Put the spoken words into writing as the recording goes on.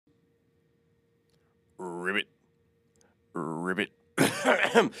Ribbit. Ribbit.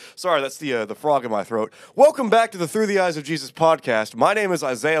 Sorry, that's the frog in my throat. Welcome back to the Through the Eyes of Jesus podcast. My name is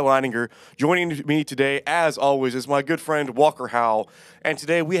Isaiah Leininger. Joining me today, as always, is my good friend Walker Howell. And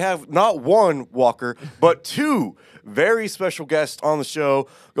today we have not one Walker, but two very special guests on the show.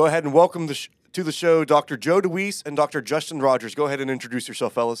 Go ahead and welcome to the show Dr. Joe DeWeese and Dr. Justin Rogers. Go ahead and introduce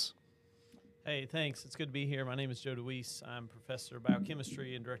yourself, fellas. Hey, thanks. It's good to be here. My name is Joe DeWeese. I'm professor of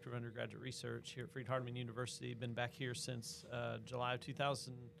biochemistry and director of undergraduate research here at Freed-Hardeman University. Been back here since July of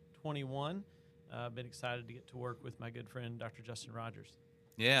 2021. Been excited to get to work with my good friend, Dr. Justin Rogers.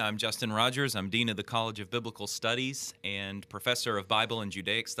 Yeah, I'm Justin Rogers. I'm Dean of the College of Biblical Studies and Professor of Bible and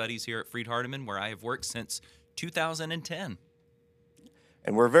Judaic Studies here at Freed-Hardeman, where I have worked since 2010.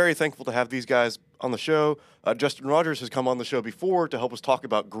 And we're very thankful to have these guys on the show. Justin Rogers has come on the show before to help us talk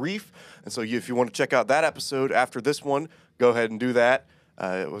about grief. And so if you want to check out that episode after this one, go ahead and do that.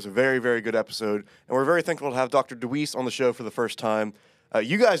 It was a very, very good episode. And we're very thankful to have Dr. DeWeese on the show for the first time.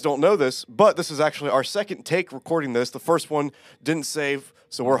 You guys don't know this, but this is actually our second take recording this. The first one didn't save,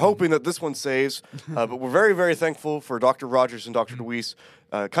 so we're hoping that this one saves. But we're very, very thankful for Dr. Rogers and Dr. DeWeese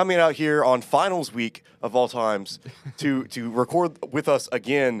coming out here on finals week of all times to record with us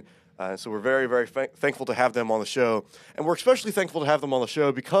again. So we're very, very thankful to have them on the show. And we're especially thankful to have them on the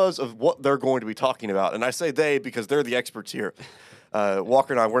show because of what they're going to be talking about. And I say they because they're the experts here.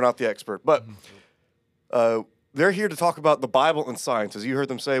 Walker and I, we're not the expert. But they're here to talk about the Bible and science. As you heard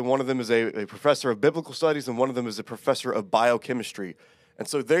them say, one of them is a professor of biblical studies and one of them is a professor of biochemistry. And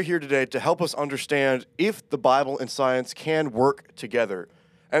so they're here today to help us understand if the Bible and science can work together.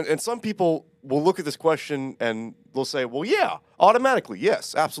 And some people will look at this question and they'll say, well, yeah, automatically,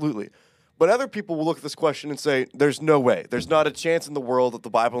 yes, absolutely. But other people will look at this question and say, there's no way. There's not a chance in the world that the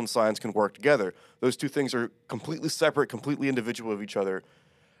Bible and science can work together. Those two things are completely separate, completely individual of each other.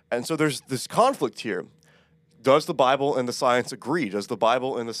 And so there's this conflict here. Does the Bible and the science agree? Does the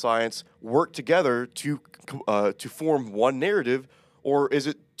Bible and the science work together to form one narrative, or is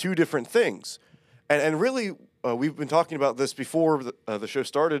it two different things? And really, we've been talking about this before the show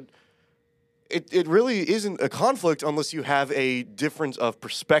started. It really isn't a conflict unless you have a difference of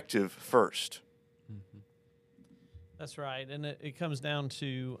perspective first. That's right. And it comes down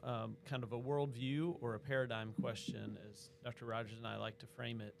to kind of a worldview or a paradigm question, as Dr. Rogers and I like to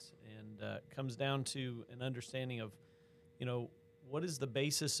frame it. And it comes down to an understanding of, what is the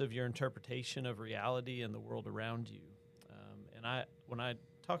basis of your interpretation of reality and the world around you? When I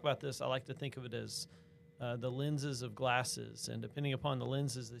talk about this, I like to think of it as the lenses of glasses. And depending upon the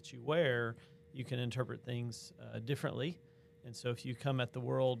lenses that you wear, you can interpret things differently. And so if you come at the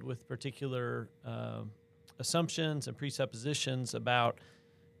world with particular assumptions and presuppositions about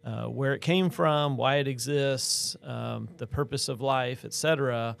where it came from, why it exists, the purpose of life,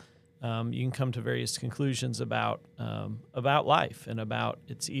 etc., you can come to various conclusions about life and about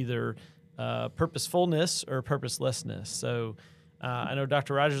its either purposefulness or purposelessness. So I know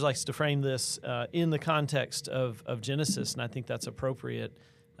Dr. Rogers likes to frame this in the context of Genesis, and I think that's appropriate.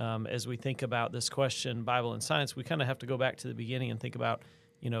 As we think about this question, Bible and science, we kind of have to go back to the beginning and think about,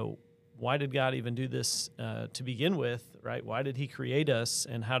 why did God even do this to begin with, right? Why did he create us,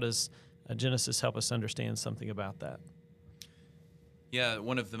 and how does Genesis help us understand something about that? Yeah,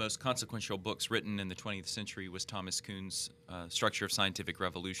 one of the most consequential books written in the 20th century was Thomas Kuhn's Structure of Scientific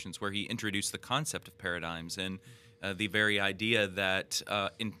Revolutions, where he introduced the concept of paradigms and the very idea that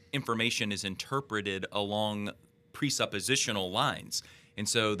information is interpreted along presuppositional lines. And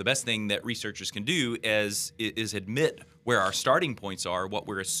so the best thing that researchers can do is admit where our starting points are, what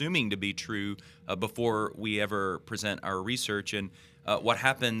we're assuming to be true before we ever present our research. And what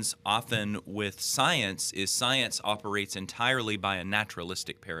happens often with science is science operates entirely by a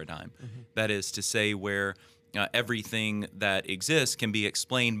naturalistic paradigm. Mm-hmm. That is to say, where everything that exists can be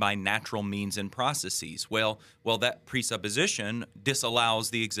explained by natural means and processes. Well, that presupposition disallows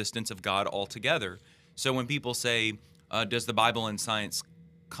the existence of God altogether. So when people say, does the Bible and science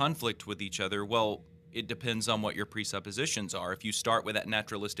conflict with each other? Well, it depends on what your presuppositions are. If you start with that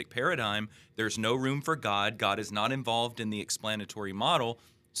naturalistic paradigm, there's no room for God. God is not involved in the explanatory model.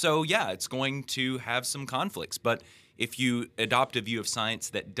 So yeah, it's going to have some conflicts. But if you adopt a view of science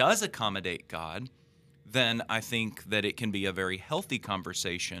that does accommodate God, then I think that it can be a very healthy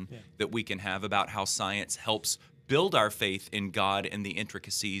conversation that we can have about how science helps build our faith in God and the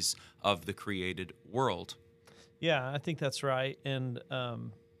intricacies of the created world. Yeah, I think that's right. And,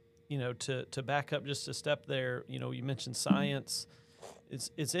 to back up just a step there, you mentioned science.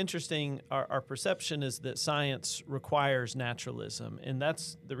 It's interesting. Our perception is that science requires naturalism. And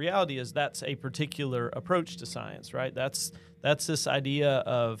the reality is that's a particular approach to science, right? That's this idea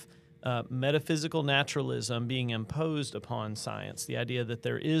of metaphysical naturalism being imposed upon science, the idea that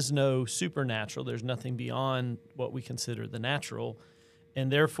there is no supernatural, there's nothing beyond what we consider the natural,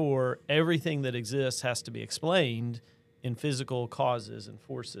 and therefore everything that exists has to be explained in physical causes and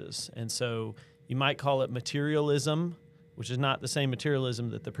forces. And so you might call it materialism, which is not the same materialism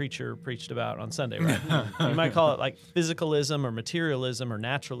that the preacher preached about on Sunday, right? You might call it like physicalism or materialism or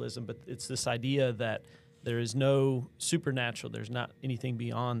naturalism, but it's this idea that there is no supernatural. There's not anything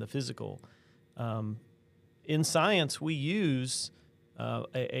beyond the physical. In science, we use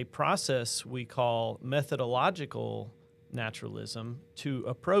a process we call methodological naturalism to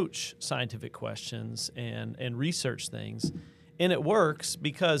approach scientific questions and research things. And it works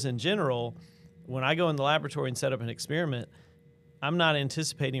because, in general, when I go in the laboratory and set up an experiment, I'm not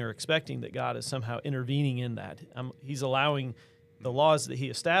anticipating or expecting that God is somehow intervening in that. He's allowing the laws that he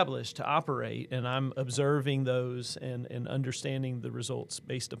established to operate, and I'm observing those and understanding the results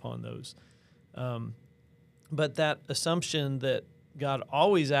based upon those. But that assumption that God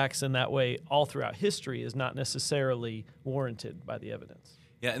always acts in that way all throughout history is not necessarily warranted by the evidence.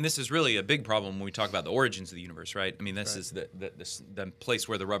 Yeah, and this is really a big problem when we talk about the origins of the universe, right? I mean, this is the place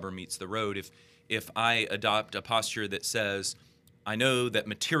where the rubber meets the road. If I adopt a posture that says, I know that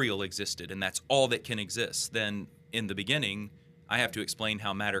material existed and that's all that can exist, then in the beginning, I have to explain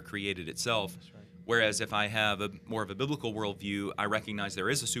how matter created itself. That's right. Whereas if I have more of a biblical worldview, I recognize there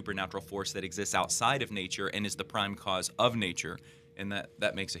is a supernatural force that exists outside of nature and is the prime cause of nature. And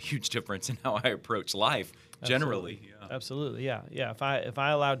that makes a huge difference in how I approach life generally. Absolutely, yeah. If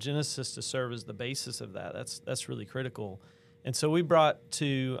I allow Genesis to serve as the basis of that, that's really critical. And so we brought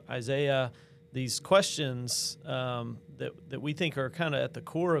to Isaiah these questions that we think are kind of at the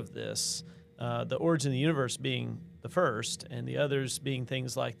core of this, the origin of the universe being the first, and the others being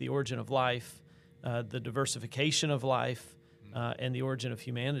things like the origin of life, the diversification of life, and the origin of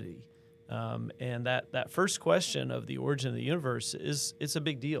humanity. And that first question of the origin of the universe it's a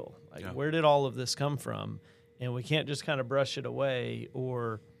big deal. Where did all of this come from? And we can't just kind of brush it away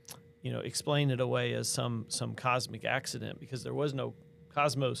or, explain it away as some cosmic accident, because there was no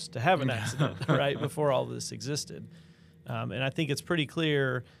cosmos to have an accident, right, before all this existed. And I think it's pretty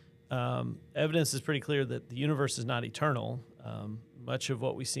clear, evidence is pretty clear that the universe is not eternal. Much of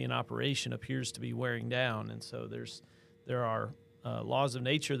what we see in operation appears to be wearing down, and so there are laws of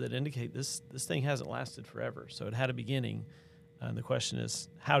nature that indicate this thing hasn't lasted forever. So it had a beginning, and the question is,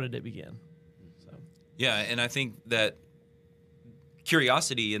 how did it begin? Yeah, and I think that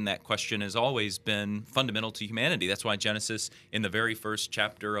curiosity in that question has always been fundamental to humanity. That's why Genesis, in the very first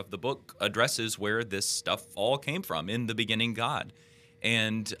chapter of the book, addresses where this stuff all came from. In the beginning, God.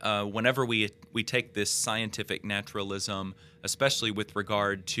 And whenever we take this scientific naturalism, especially with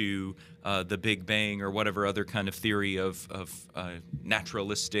regard to the Big Bang or whatever other kind of theory of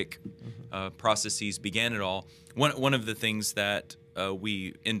naturalistic processes began it all, one of the things that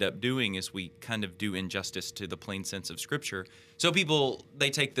we end up doing is we kind of do injustice to the plain sense of Scripture. So people,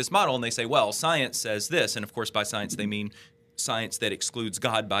 they take this model and they say, well, science says this. And of course, by science, they mean science that excludes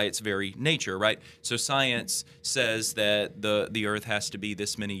God by its very nature, right? So science says that the Earth has to be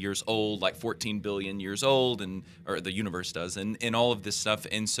this many years old, like 14 billion years old, or the universe does, and all of this stuff.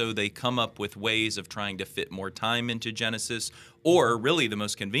 And so they come up with ways of trying to fit more time into Genesis, or really the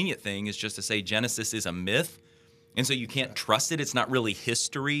most convenient thing is just to say Genesis is a myth. And so you can't trust it. It's not really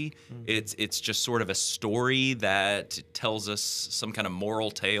history. It's just sort of a story that tells us some kind of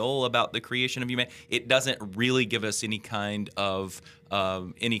moral tale about the creation of humanity. It doesn't really give us any kind of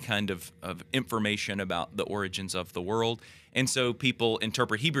information about the origins of the world. And so people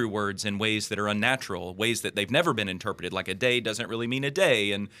interpret Hebrew words in ways that are unnatural, ways that they've never been interpreted, like a day doesn't really mean a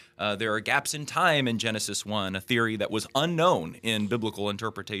day. And there are gaps in time in Genesis 1, a theory that was unknown in biblical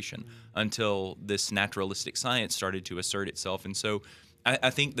interpretation until this naturalistic science started to assert itself. And so I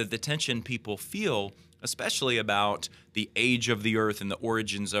think that the tension people feel, especially about the age of the earth and the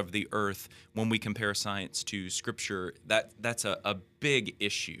origins of the earth, when we compare science to Scripture, that's a big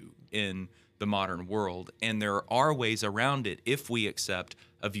issue in the modern world. And there are ways around it if we accept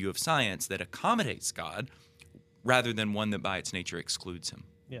a view of science that accommodates God rather than one that by its nature excludes him.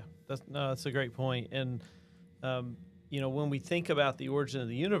 Yeah, that's a great point. And when we think about the origin of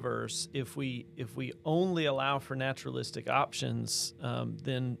the universe, if we only allow for naturalistic options,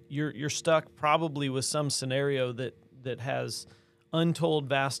 then you're stuck probably with some scenario that has untold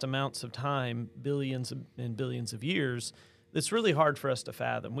vast amounts of time, billions and billions of years. It's really hard for us to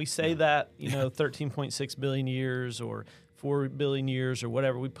fathom. We say that 13.6 billion years or 4 billion years or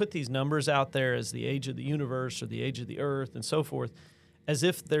whatever. We put these numbers out there as the age of the universe or the age of the earth and so forth, as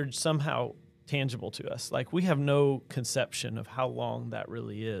if they're somehow tangible to us. Like, we have no conception of how long that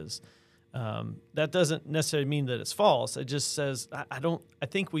really is. That doesn't necessarily mean that it's false. It just says, I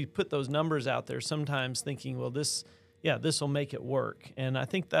think we put those numbers out there sometimes thinking, well, this will make it work. And I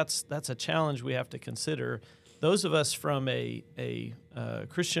think that's a challenge we have to consider. Those of us from a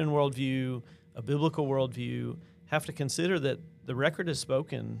Christian worldview, a biblical worldview, have to consider that the record is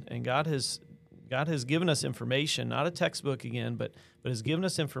spoken, and God has given us information, not a textbook again, but has given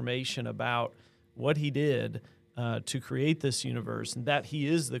us information about what He did to create this universe, and that He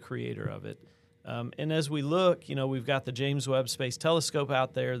is the creator of it. And as we look, we've got the James Webb Space Telescope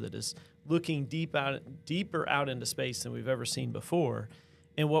out there that is looking deeper out into space than we've ever seen before.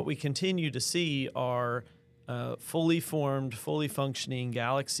 And what we continue to see are fully formed, fully functioning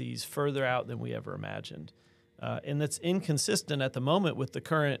galaxies further out than we ever imagined. And that's inconsistent at the moment with the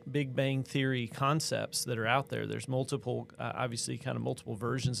current Big Bang Theory concepts that are out there. There's multiple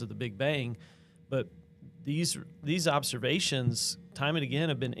versions of the Big Bang, but these observations, time and again,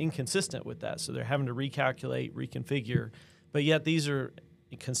 have been inconsistent with that. So they're having to recalculate, reconfigure, but yet these are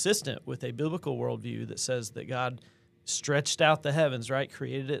consistent with a biblical worldview that says that God stretched out the heavens, right?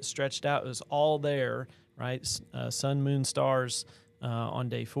 Created it, stretched out. It was all there, right? Sun, moon, stars on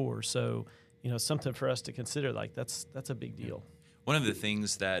day 4. So, something for us to consider. Like, that's a big deal. One of the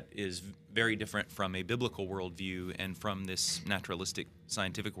things that is very different from a biblical worldview and from this naturalistic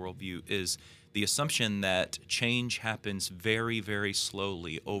scientific worldview is the assumption that change happens very, very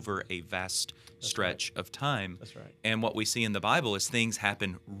slowly over a vast stretch of time. That's right. And what we see in the Bible is things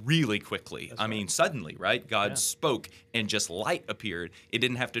happen really quickly. I mean, suddenly, right? God spoke and just light appeared. It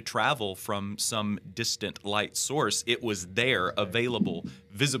didn't have to travel from some distant light source. It was there, available,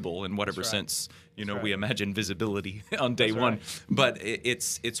 visible in whatever sense, we imagine visibility on day one. But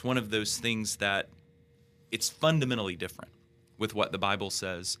it's one of those things that it's fundamentally different with what the Bible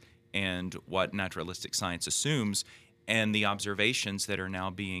says and what naturalistic science assumes, and the observations that are now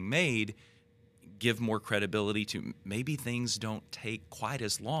being made give more credibility to maybe things don't take quite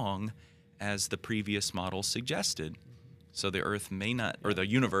as long as the previous model suggested. So the Earth may not, or the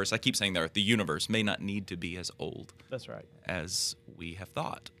universe, I keep saying the Earth, the universe may not need to be as old. That's right. As we have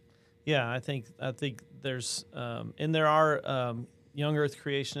thought. Yeah, I think there's, and there are young Earth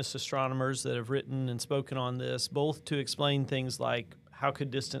creationist astronomers that have written and spoken on this, both to explain things like how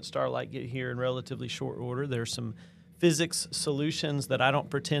could distant starlight get here in relatively short order. There's some physics solutions that I don't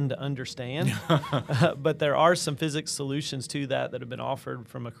pretend to understand, but there are some physics solutions to that have been offered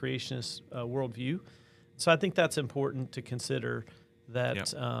from a creationist worldview. So I think that's important to consider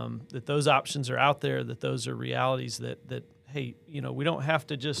that that those options are out there, that those are realities that hey, we don't have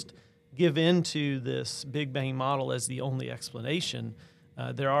to just give in to this Big Bang model as the only explanation.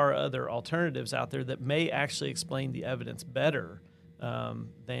 There are other alternatives out there that may actually explain the evidence better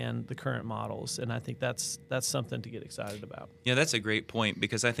than the current models, and I think that's something to get excited about. Yeah, that's a great point,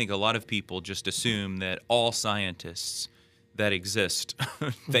 because I think a lot of people just assume that all scientists that exist,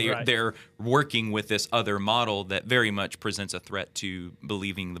 they're working with this other model that very much presents a threat to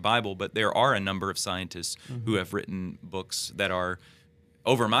believing the Bible. But there are a number of scientists who have written books that are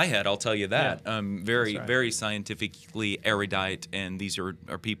over my head, I'll tell you that. Very scientifically erudite, and these are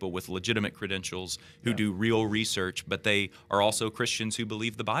people with legitimate credentials who do real research, but they are also Christians who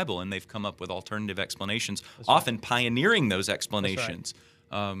believe the Bible, and they've come up with alternative explanations, often pioneering those explanations.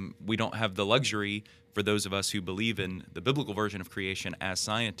 We don't have the luxury, for those of us who believe in the biblical version of creation as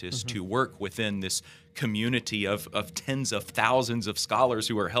scientists, to work within this community of tens of thousands of scholars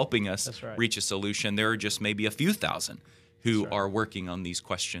who are helping us reach a solution. There are just maybe a few thousand who are working on these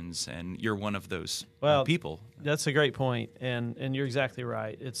questions, and you're one of those people. That's a great point, and you're exactly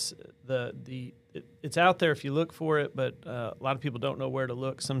right. It's it's out there if you look for it, but a lot of people don't know where to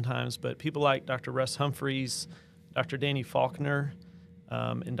look sometimes. But people like Dr. Russ Humphreys, Dr. Danny Faulkner,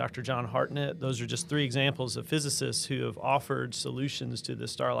 and Dr. John Hartnett, those are just 3 examples of physicists who have offered solutions to the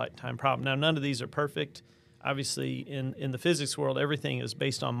starlight time problem. Now, none of these are perfect. Obviously, in the physics world, everything is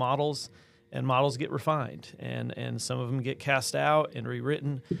based on models, and models get refined, and some of them get cast out and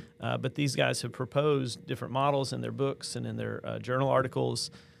rewritten. But these guys have proposed different models in their books and in their journal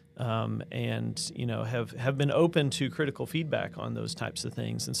articles, and have been open to critical feedback on those types of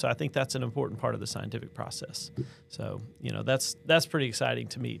things. And so I think that's an important part of the scientific process. So that's pretty exciting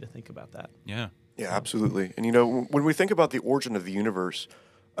to me to think about that. Yeah, absolutely. And when we think about the origin of the universe,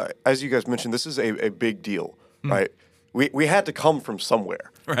 as you guys mentioned, this is a big deal, right? We had to come from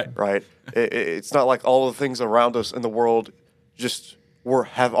somewhere, right? It's not like all the things around us in the world just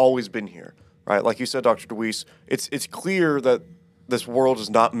have always been here, right? Like you said, Dr. DeWeese, it's clear that this world is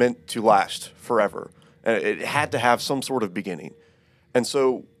not meant to last forever, and it had to have some sort of beginning. And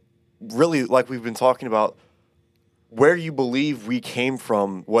so really, like we've been talking about, where you believe we came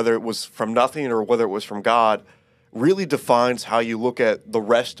from, whether it was from nothing or whether it was from God, really defines how you look at the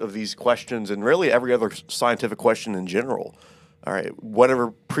rest of these questions and really every other scientific question in general. All right,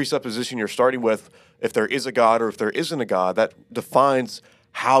 whatever presupposition you're starting with, if there is a God or if there isn't a God, that defines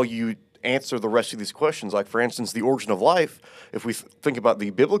how you answer the rest of these questions. Like, for instance, the origin of life, if we think about the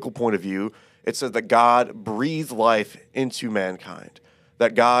biblical point of view, it says that God breathed life into mankind,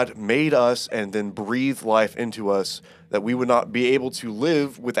 that God made us and then breathed life into us, that we would not be able to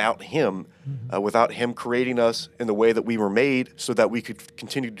live without Him, without Him creating us in the way that we were made so that we could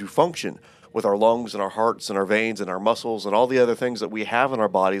continue to function with our lungs and our hearts and our veins and our muscles and all the other things that we have in our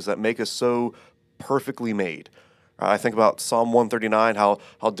bodies that make us so perfectly made. I think about Psalm 139,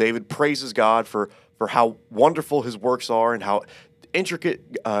 how David praises God for how wonderful His works are and how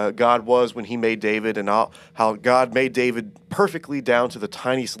intricate God was when He made David, and how God made David perfectly down to the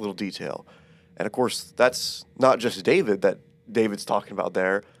tiniest little detail. And of course, that's not just David that David's talking about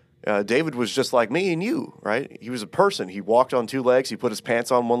there. David was just like me and you, right? He was a person. He walked on two legs. He put his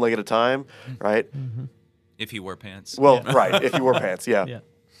pants on one leg at a time, right? If he wore pants. Well, right, if he wore pants, yeah. Yeah.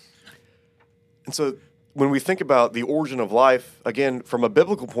 And so when we think about the origin of life, again, from a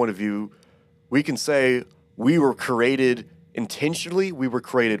biblical point of view, we can say we were created intentionally, we were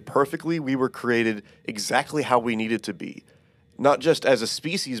created perfectly, we were created exactly how we needed to be, not just as a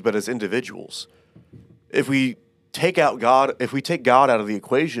species, but as individuals. If we take God out of the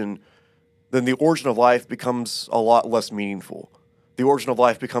equation, then the origin of life becomes a lot less meaningful. The origin of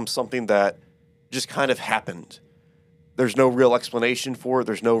life becomes something that just kind of happened. There's no real explanation for it.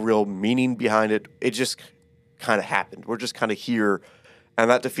 There's no real meaning behind it. It just kind of happened. We're just kind of here. And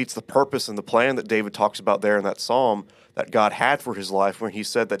that defeats the purpose and the plan that David talks about there in that psalm that God had for his life, when he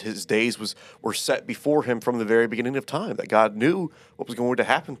said that his days were set before him from the very beginning of time, that God knew what was going to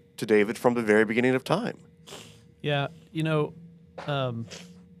happen to David from the very beginning of time. Yeah,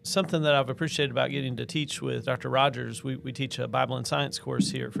 something that I've appreciated about getting to teach with Dr. Rogers, we teach a Bible and science course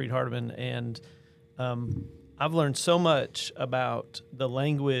here at Freed-Hardeman, and I've learned so much about the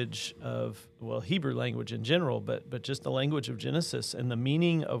language of, Hebrew language in general, but just the language of Genesis and the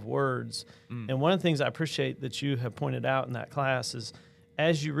meaning of words. And one of the things I appreciate that you have pointed out in that class is,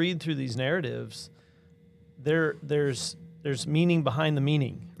 as you read through these narratives, there's meaning behind the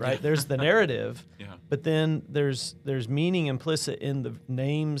meaning, right? There's the narrative, but then there's meaning implicit in the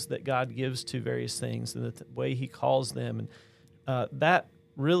names that God gives to various things and the way He calls them, and that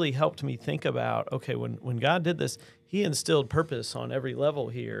really helped me think about, okay, when God did this, He instilled purpose on every level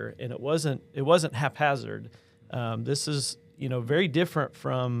here, and it wasn't haphazard. This is very different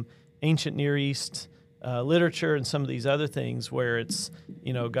from ancient Near East literature and some of these other things where it's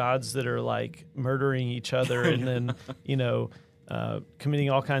gods that are like murdering each other and then committing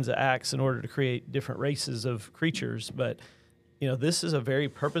all kinds of acts in order to create different races of creatures. But this is a very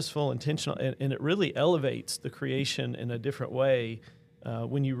purposeful, intentional, and it really elevates the creation in a different way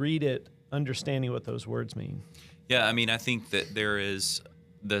when you read it, understanding what those words mean. Yeah, I mean, I think that there is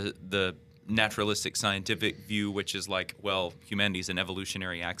the naturalistic scientific view, which is like, well, humanity's an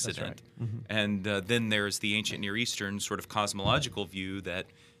evolutionary accident. That's right. And then there's the ancient Near Eastern sort of cosmological view that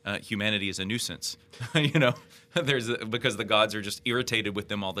humanity is a nuisance. Because the gods are just irritated with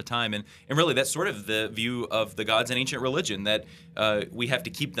them all the time. And really, that's sort of the view of the gods in ancient religion, that we have to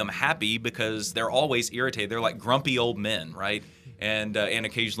keep them happy because they're always irritated. They're like grumpy old men, right? And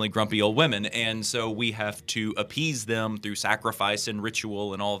occasionally grumpy old women. And so we have to appease them through sacrifice and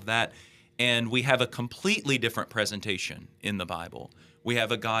ritual and all of that. And we have a completely different presentation in the Bible. We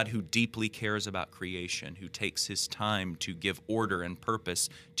have a God who deeply cares about creation, who takes His time to give order and purpose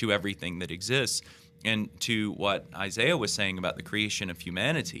to everything that exists. And to what Isaiah was saying about the creation of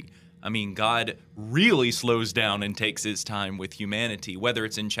humanity, I mean, God really slows down and takes His time with humanity, whether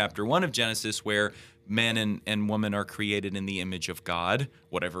it's in chapter 1 of Genesis, where man and woman are created in the image of God,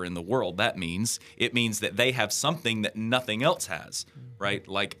 whatever in the world that means. It means that they have something that nothing else has, right?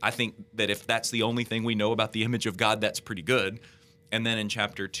 Like, I think that if that's the only thing we know about the image of God, that's pretty good. And then in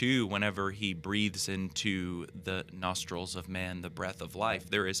chapter 2, whenever He breathes into the nostrils of man the breath of life,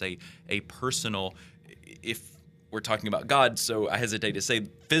 there is a personal, if we're talking about God, so I hesitate to say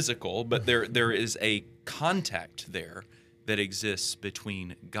physical, but there is a contact there that exists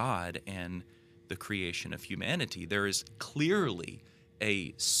between God and the creation of humanity. There is clearly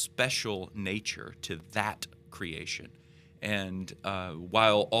a special nature to that creation. And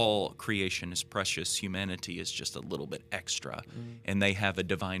while all creation is precious, humanity is just a little bit extra. And they have a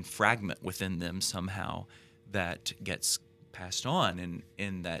divine fragment within them somehow that gets passed on, and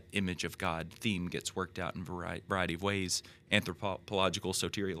in that image of God theme gets worked out in a variety of ways, anthropological,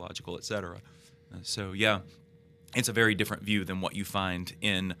 soteriological, etc. So yeah, it's a very different view than what you find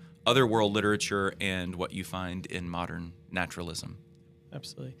in other world literature and what you find in modern naturalism.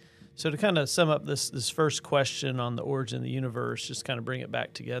 Absolutely. So to kind of sum up this first question on the origin of the universe, just kind of bring it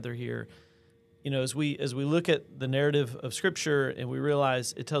back together here. As we look at the narrative of Scripture and we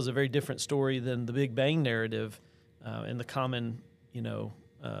realize it tells a very different story than the Big Bang narrative and the common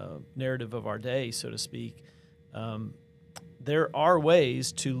narrative of our day, so to speak. There are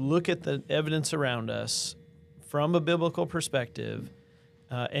ways to look at the evidence around us from a biblical perspective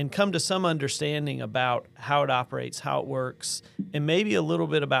and come to some understanding about how it operates, how it works, and maybe a little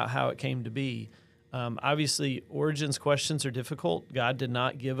bit about how it came to be. Obviously, origins questions are difficult. God did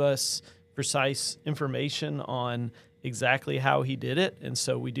not give us precise information on exactly how he did it, and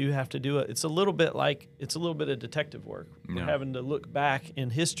so we do have to do it. It's a little bit of detective work. Yeah. We're having to look back in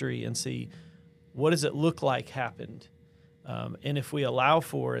history and see what does it look like happened. And if we allow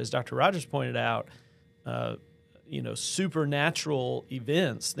for, as Dr. Rogers pointed out, supernatural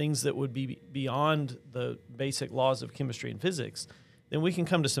events, things that would be beyond the basic laws of chemistry and physics, then we can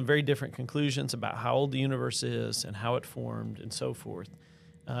come to some very different conclusions about how old the universe is and how it formed and so forth.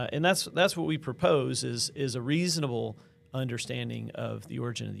 And that's what we propose is a reasonable understanding of the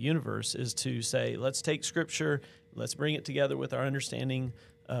origin of the universe, is to say, let's take Scripture, let's bring it together with our understanding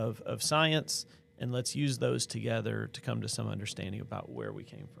of science, and let's use those together to come to some understanding about where we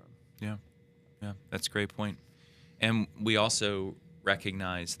came from. Yeah, that's a great point. And we also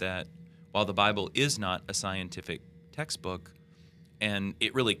recognize that while the Bible is not a scientific textbook, and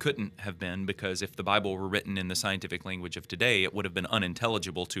it really couldn't have been, because if the Bible were written in the scientific language of today, it would have been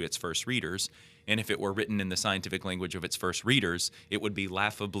unintelligible to its first readers. And if it were written in the scientific language of its first readers, it would be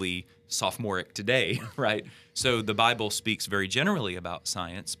laughably sophomoric today, right? So the Bible speaks very generally about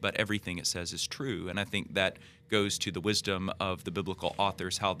science, but everything it says is true. And I think that goes to the wisdom of the biblical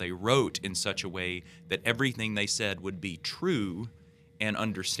authors, how they wrote in such a way that everything they said would be true and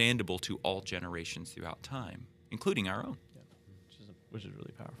understandable to all generations throughout time, including our own. Which is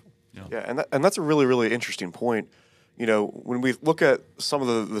really powerful. Yeah, and that's a really, really interesting point. When we look at some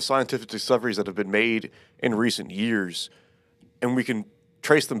of the scientific discoveries that have been made in recent years, and we can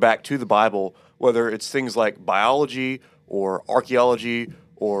trace them back to the Bible, whether it's things like biology or archaeology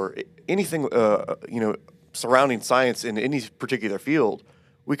or anything, surrounding science in any particular field,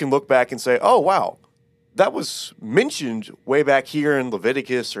 we can look back and say, oh, wow, that was mentioned way back here in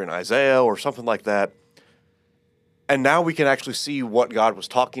Leviticus or in Isaiah or something like that. And now we can actually see what God was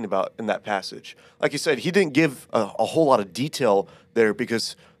talking about in that passage. Like you said, he didn't give a whole lot of detail there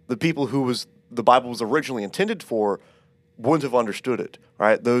because the people who the Bible was originally intended for wouldn't have understood it,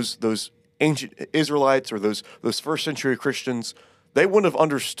 right? Those ancient Israelites or those first century Christians, they wouldn't have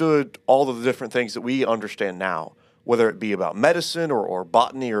understood all of the different things that we understand now, whether it be about medicine or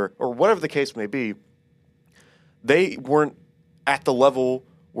botany or whatever the case may be. They weren't at the level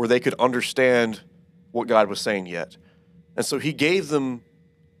where they could understand what God was saying yet. And so he gave them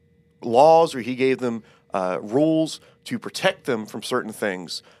laws, or he gave them rules to protect them from certain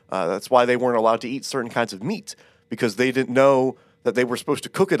things. That's why they weren't allowed to eat certain kinds of meat, because they didn't know that they were supposed to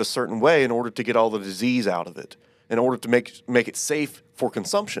cook it a certain way in order to get all the disease out of it, in order to make it safe for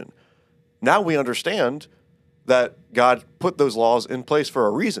consumption. Now we understand that God put those laws in place for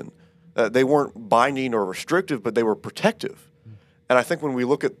a reason. They weren't binding or restrictive, but they were protective. And I think when we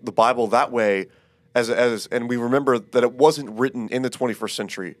look at the Bible that way, and we remember that it wasn't written in the 21st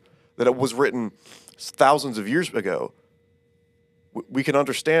century, that it was written thousands of years ago, we can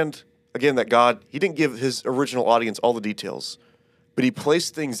understand, again, that God, he didn't give his original audience all the details, but he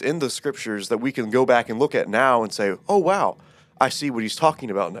placed things in the Scriptures that we can go back and look at now and say, oh, wow, I see what he's talking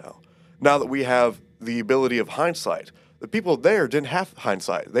about now. Now that we have the ability of hindsight. The people there didn't have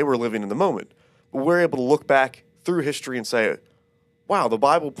hindsight. They were living in the moment. But we're able to look back through history and say, wow, the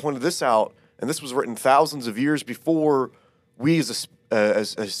Bible pointed this out, and this was written thousands of years before we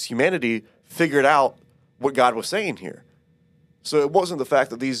as humanity figured out what God was saying here. So it wasn't the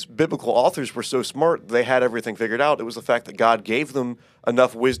fact that these biblical authors were so smart, they had everything figured out. It was the fact that God gave them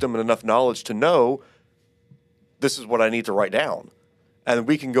enough wisdom and enough knowledge to know this is what I need to write down. And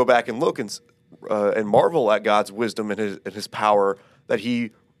we can go back and look and marvel at God's wisdom and his power that he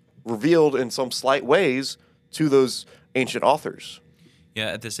revealed in some slight ways to those ancient authors. Yeah,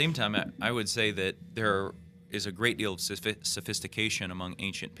 at the same time, I would say that there is a great deal of sophistication among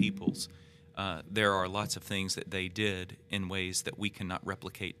ancient peoples. There are lots of things that they did in ways that we cannot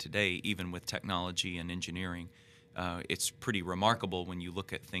replicate today, even with technology and engineering. It's pretty remarkable when you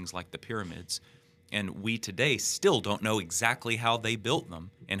look at things like the pyramids. And we today still don't know exactly how they built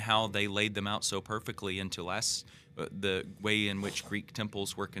them and how they laid them out so perfectly into the way in which Greek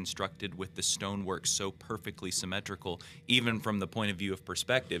temples were constructed with the stonework so perfectly symmetrical, even from the point of view of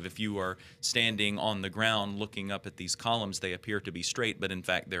perspective. If you are standing on the ground looking up at these columns, they appear to be straight, but in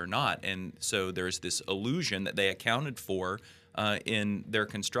fact they're not. And so there's this illusion that they accounted for in their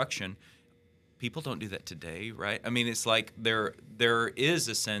construction. People don't do that today, right? I mean, it's like there is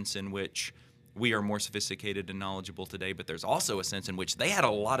a sense in which we are more sophisticated and knowledgeable today, but there's also a sense in which they had a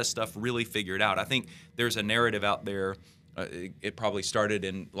lot of stuff really figured out. I think there's a narrative out there, it probably started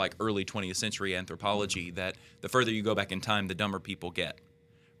in like early 20th century anthropology, that the further you go back in time, the dumber people get,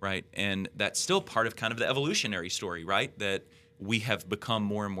 right? And that's still part of kind of the evolutionary story, right? That we have become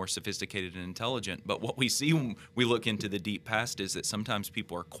more and more sophisticated and intelligent. But what we see when we look into the deep past is that sometimes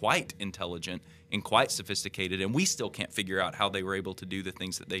people are quite intelligent and quite sophisticated, and we still can't figure out how they were able to do the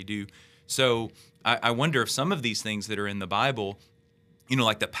things that they do. So I wonder if some of these things that are in the Bible, you know,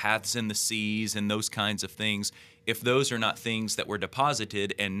 like the paths in the seas and those kinds of things, if those are not things that were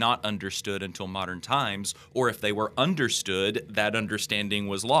deposited and not understood until modern times, or if they were understood, that understanding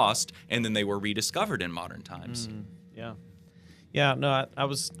was lost, and then they were rediscovered in modern times. Yeah. Yeah, no, I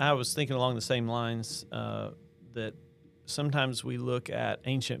was thinking along the same lines that sometimes we look at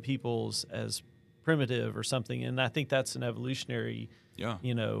ancient peoples as primitive or something, and I think that's an evolutionary,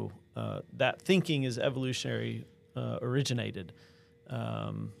 that thinking is evolutionary originated.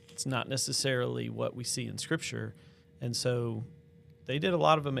 It's not necessarily what we see in Scripture, and so they did a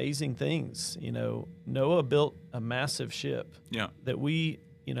lot of amazing things. You know, Noah built a massive ship that we,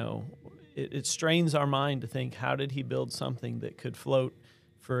 it strains our mind to think, how did he build something that could float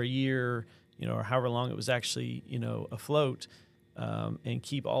for a year, or however long it was actually, afloat, and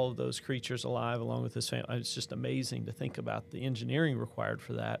keep all of those creatures alive along with his family. It's just amazing to think about the engineering required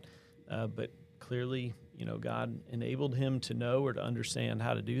for that. But clearly, God enabled him to know or to understand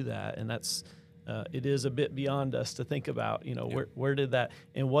how to do that. And that's, it is a bit beyond us to think about, where did that,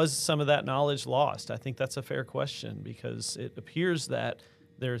 and was some of that knowledge lost? I think that's a fair question, because it appears that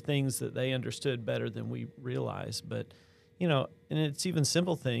there are things that they understood better than we realize. But, and it's even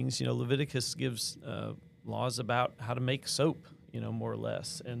simple things. Leviticus gives laws about how to make soap, more or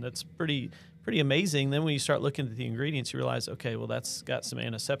less. And that's pretty amazing. Then when you start looking at the ingredients, you realize, okay, well, that's got some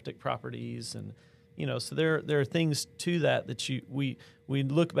antiseptic properties. And, so there are things to that we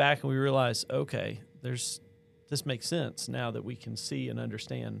look back and we realize, okay, this makes sense now that we can see and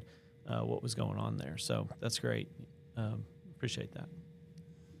understand what was going on there. So that's great. Appreciate that.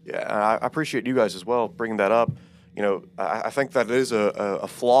 Yeah, I appreciate you guys as well bringing that up. I think that is a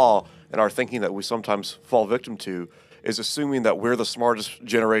flaw in our thinking that we sometimes fall victim to, is assuming that we're the smartest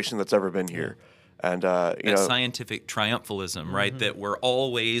generation that's ever been here. And, that scientific triumphalism, right? That we're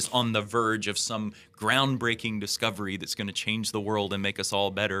always on the verge of some groundbreaking discovery that's going to change the world and make us all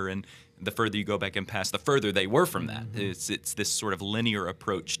better. And the further you go back in past, the further they were from that. It's this sort of linear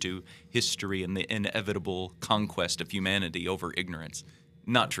approach to history and the inevitable conquest of humanity over ignorance.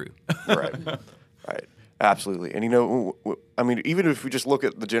 Not true. Right. Absolutely. And, even if we just look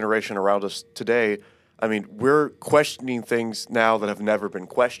at the generation around us today, we're questioning things now that have never been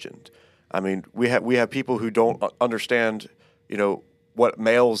questioned. We have people who don't understand, what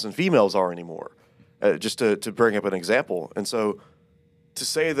males and females are anymore, just to bring up an example. And so to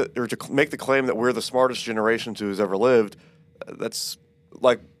say that, or to make the claim that we're the smartest generation who's ever lived, that's,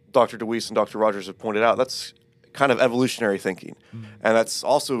 like Dr. DeWeese and Dr. Rogers have pointed out, that's kind of evolutionary thinking. And that's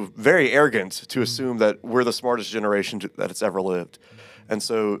also very arrogant to assume that we're the smartest generation that it's ever lived. And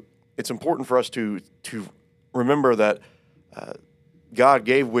so it's important for us to remember that God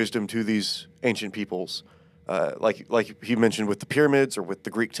gave wisdom to these ancient peoples, like he mentioned with the pyramids or with the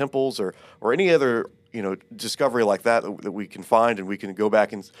Greek temples or any other discovery like that we can find, and we can go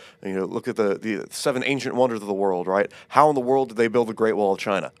back and look at the 7 ancient wonders of the world. Right? How in the world did they build the Great Wall of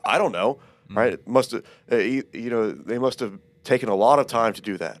China? I don't know. Right? It must have, they must have taken a lot of time to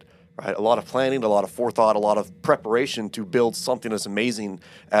do that. Right? A lot of planning, a lot of forethought, a lot of preparation to build something as amazing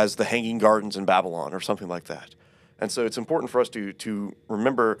as the Hanging Gardens in Babylon or something like that. And so it's important for us to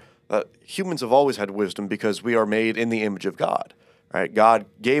remember that humans have always had wisdom because we are made in the image of God. Right? God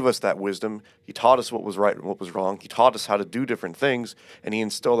gave us that wisdom. He taught us what was right and what was wrong. He taught us how to do different things, and he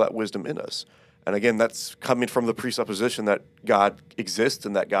instilled that wisdom in us. And again, that's coming from the presupposition that God exists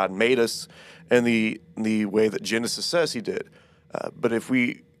and that God made us in the way that Genesis says he did. But if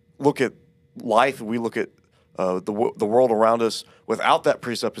we look at life, we look at the world around us without that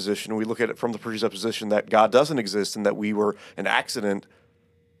presupposition, we look at it from the presupposition that God doesn't exist and that we were an accident,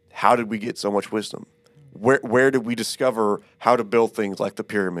 how did we get so much wisdom? where did we discover how to build things like the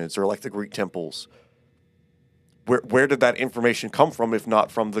pyramids or like the Greek temples? Where did that information come from, if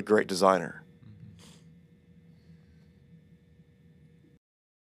not from the great designer?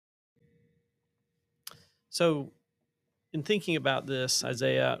 So, in thinking about this,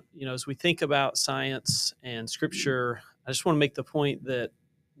 Isaiah, as we think about science and scripture, I just want to make the point that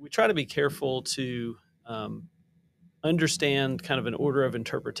we try to be careful to understand kind of an order of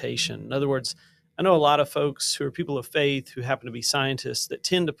interpretation. In other words, I know a lot of folks who are people of faith who happen to be scientists that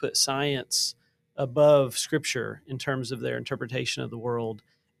tend to put science above scripture in terms of their interpretation of the world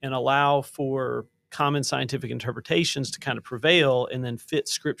and allow for common scientific interpretations to kind of prevail and then fit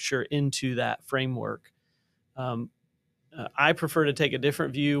scripture into that framework. I prefer to take a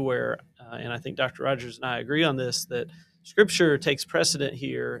different view where, and I think Dr. Rogers and I agree on this, that scripture takes precedent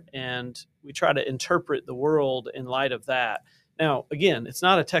here and we try to interpret the world in light of that. Now, again, it's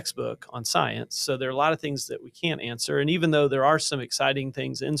not a textbook on science, so there are a lot of things that we can't answer. And even though there are some exciting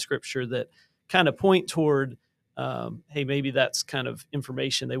things in scripture that kind of point toward, hey, maybe that's kind of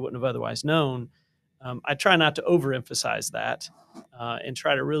information they wouldn't have otherwise known, I try not to overemphasize that and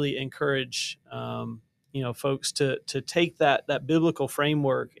try to really encourage folks to take that biblical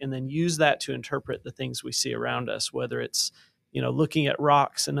framework and then use that to interpret the things we see around us, whether it's looking at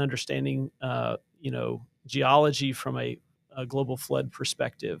rocks and understanding geology from a global flood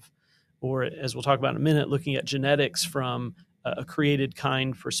perspective, or as we'll talk about in a minute, looking at genetics from a created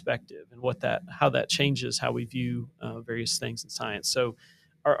kind perspective and how that changes how we view various things in science. So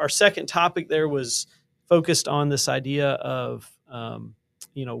our second topic there was focused on this idea of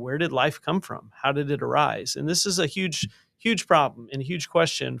where did life come from? How did it arise? And this is a huge, huge problem and a huge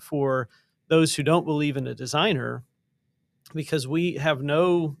question for those who don't believe in a designer, because we have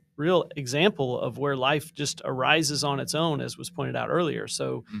no real example of where life just arises on its own, as was pointed out earlier.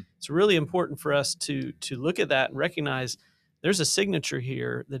 So it's really important for us to look at that and recognize there's a signature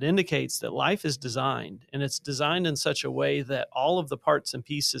here that indicates that life is designed, and it's designed in such a way that all of the parts and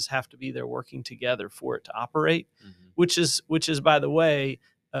pieces have to be there working together for it to operate, which is, by the way,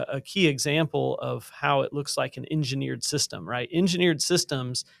 a key example of how it looks like an engineered system, right? Engineered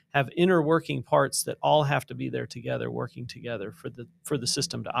systems have inner working parts that all have to be there together, working together for the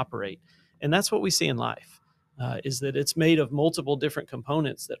system to operate. And that's what we see in life, is that it's made of multiple different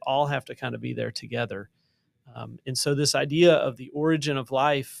components that all have to kind of be there together. And so this idea of the origin of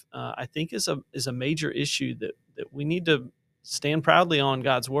life, I think is a major issue that we need to stand proudly on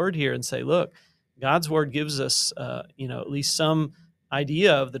God's word here and say, look, God's word gives us, at least some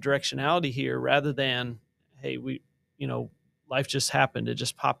idea of the directionality here, rather than, hey, life just happened. It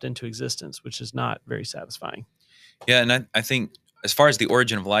just popped into existence, which is not very satisfying. Yeah, and I think as far as the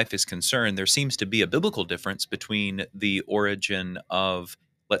origin of life is concerned, there seems to be a biblical difference between the origin of,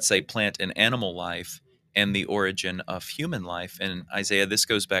 let's say, plant and animal life and the origin of human life. And Isaiah, this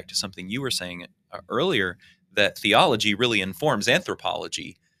goes back to something you were saying earlier, that theology really informs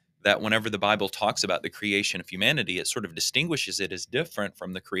anthropology, that whenever the Bible talks about the creation of humanity, it sort of distinguishes it as different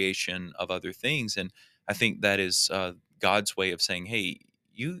from the creation of other things. And I think that is God's way of saying, hey,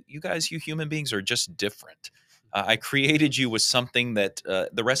 you guys, you human beings are just different. I created you with something that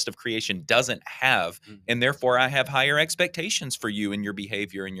the rest of creation doesn't have, and therefore I have higher expectations for you and your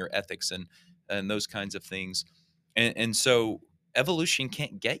behavior and your ethics and those kinds of things. And so evolution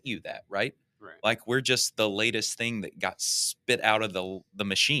can't get you that, right? Like we're just the latest thing that got spit out of the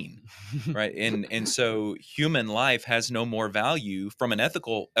machine, right? And so human life has no more value from an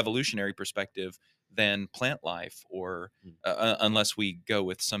ethical evolutionary perspective than plant life, or unless we go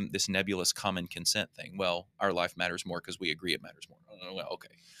with this nebulous common consent thing. Well, our life matters more because we agree it matters more. Well,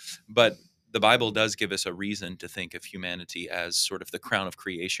 okay. But the Bible does give us a reason to think of humanity as sort of the crown of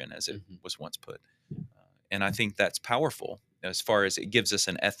creation, as it was once put. And I think that's powerful as far as it gives us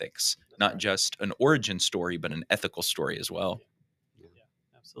an ethics, not just an origin story, but an ethical story as well. Yeah,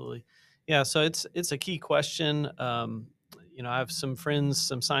 absolutely. Yeah, so it's a key question. I have some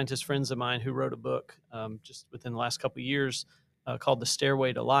scientist friends of mine who wrote a book just within the last couple of years called The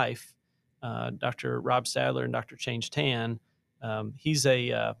Stairway to Life. Dr. Rob Stadler and Dr. Change Tan. He's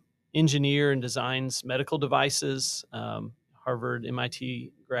a engineer and designs medical devices, Harvard,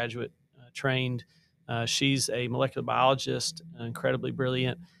 MIT graduate trained. She's a molecular biologist, incredibly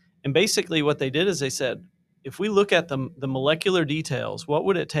brilliant. And basically what they did is they said, if we look at the molecular details, what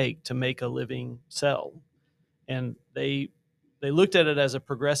would it take to make a living cell? And they looked at it as a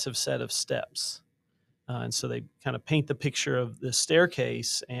progressive set of steps. And so they kind of paint the picture of this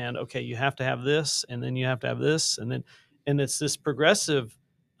staircase and, okay, you have to have this, and then you have to have this. And it's this progressive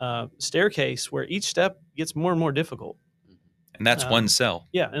staircase where each step gets more and more difficult. And that's one cell.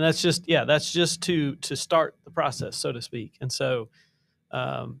 Yeah, and that's just to start the process, so to speak. And so,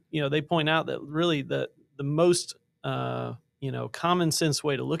 they point out that really the most common sense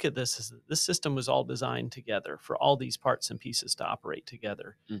way to look at this is that this system was all designed together for all these parts and pieces to operate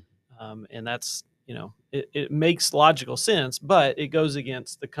together. And that's, it makes logical sense, but it goes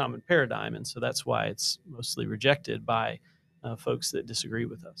against the common paradigm. And so that's why it's mostly rejected by folks that disagree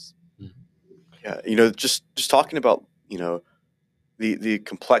with us. Yeah, just talking about, the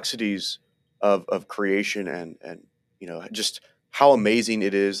complexities of creation and just how amazing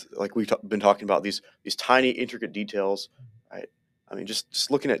it is. Like we've been talking about these tiny intricate details, right? I mean, just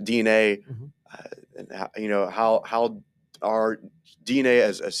looking at DNA, and how our DNA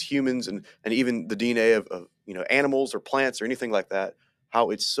as humans and even the DNA of animals or plants or anything like that, how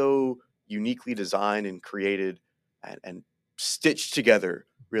it's so uniquely designed and created and stitched together,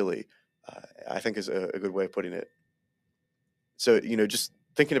 really, I think is a good way of putting it. So, just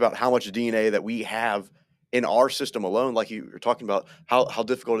thinking about how much DNA that we have in our system alone, like you were talking about, how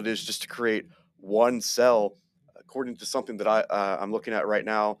difficult it is just to create one cell, according to something that I'm looking at right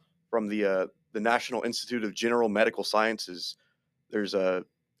now from the National Institute of General Medical Sciences. There's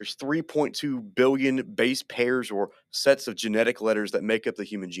 3.2 billion base pairs or sets of genetic letters that make up the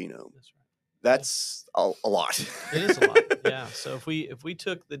human genome. That's right. That's a lot. It is a lot. Yeah. So if we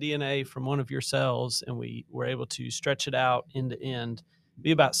took the DNA from one of your cells and we were able to stretch it out end to end, it'd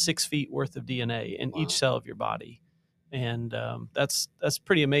be about 6 feet worth of DNA in each cell of your body. And that's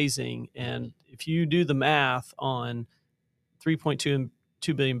pretty amazing. And if you do the math on 3.2 and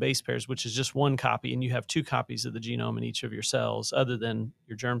 2 billion base pairs, which is just one copy, and you have 2 copies of the genome in each of your cells other than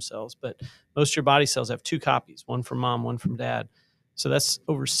your germ cells, but most of your body cells have 2 copies, one from mom, one from dad. So that's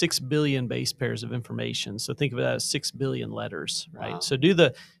over 6 billion base pairs of information. So think of that as 6 billion letters, right? Wow. So do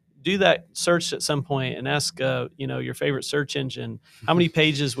that search at some point and ask, your favorite search engine, how many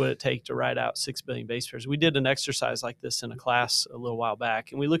pages would it take to write out 6 billion base pairs? We did an exercise like this in a class a little while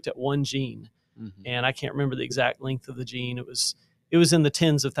back, and we looked at one gene, and I can't remember the exact length of the gene. It was in the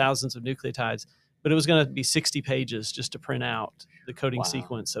tens of thousands of nucleotides, but it was going to be 60 pages just to print out the coding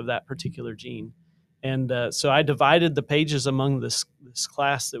sequence of that particular gene. And so I divided the pages among this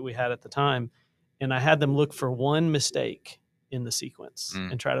class that we had at the time, and I had them look for one mistake in the sequence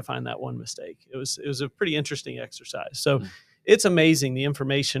and try to find that one mistake. It was a pretty interesting exercise. So it's amazing, the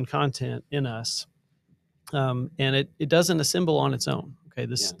information content in us, and it doesn't assemble on its own. Okay,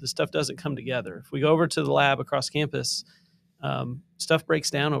 this stuff doesn't come together. If we go over to the lab across campus, stuff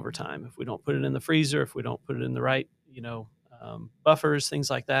breaks down over time. If we don't put it in the freezer, if we don't put it in the right, buffers, things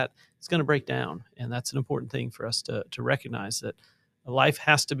like that, it's going to break down. And that's an important thing for us to recognize, that life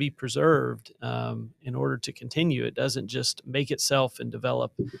has to be preserved in order to continue. It doesn't just make itself and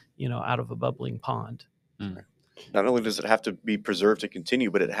develop, out of a bubbling pond. Not only does it have to be preserved to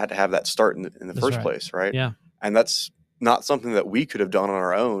continue, but it had to have that start in the first place, right? Yeah. And that's not something that we could have done on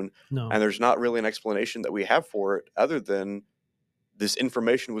our own. No. And there's not really an explanation that we have for it other than this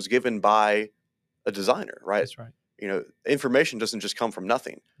information was given by a designer, right? That's right. Information doesn't just come from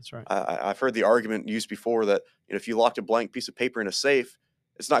nothing. That's right. I've heard the argument used before that if you locked a blank piece of paper in a safe,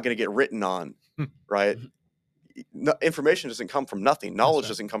 it's not going to get written on, right? No, information doesn't come from nothing. Knowledge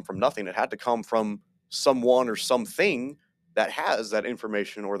doesn't come from nothing. It had to come from someone or something that has that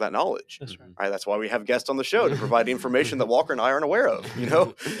information or that knowledge. That's right. Right? That's why we have guests on the show, to provide information that Walker and I aren't aware of.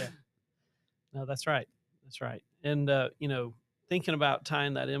 Yeah. No, that's right. That's right. And thinking about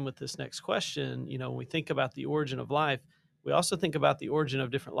tying that in with this next question, when we think about the origin of life, we also think about the origin of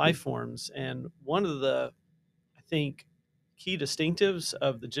different life forms. And one of the, I think, key distinctives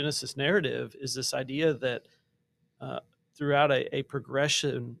of the Genesis narrative is this idea that throughout a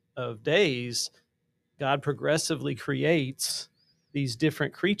progression of days, God progressively creates these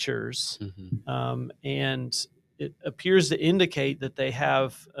different creatures, and it appears to indicate that they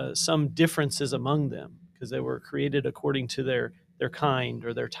have some differences among them, because they were created according to their kind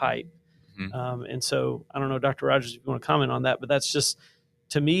or their type. And so I don't know, Dr. Rogers, if you want to comment on that, but that's just,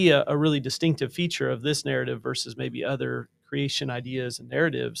 to me, a really distinctive feature of this narrative versus maybe other creation ideas and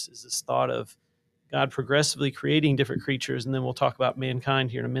narratives, is this thought of God progressively creating different creatures. And then we'll talk about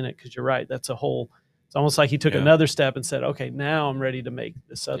mankind here in a minute, because you're right. That's it's almost like he took another step and said, okay, now I'm ready to make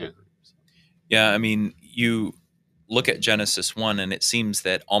this other group. Yeah, I mean, you look at Genesis 1, and it seems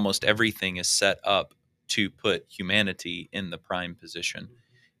that almost everything is set up to put humanity in the prime position.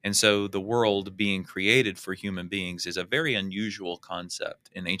 And so the world being created for human beings is a very unusual concept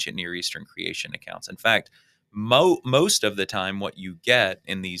in ancient Near Eastern creation accounts. In fact, most of the time what you get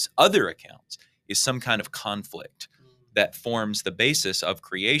in these other accounts is some kind of conflict that forms the basis of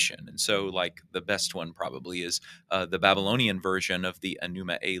creation. And so, like, the best one probably is the Babylonian version of the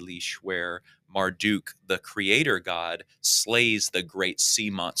Enuma Elish, where Marduk, the creator god, slays the great sea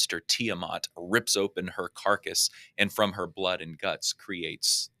monster Tiamat, rips open her carcass, and from her blood and guts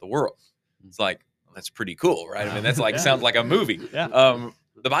creates the world. It's like, that's pretty cool, right? I mean, that's like, sounds like a movie. Yeah.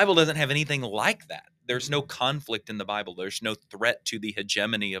 The Bible doesn't have anything like that. There's no conflict in the Bible. There's no threat to the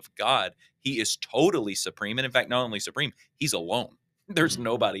hegemony of God. He is totally supreme. And in fact, not only supreme, he's alone. There's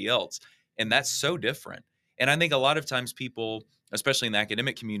nobody else. And that's so different. And I think a lot of times people, especially in the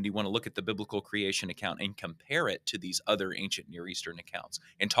academic community, want to look at the biblical creation account and compare it to these other ancient Near Eastern accounts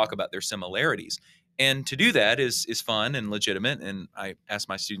and talk about their similarities. And to do that is fun and legitimate. And I ask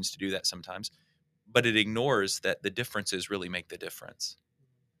my students to do that sometimes. But it ignores that the differences really make the difference.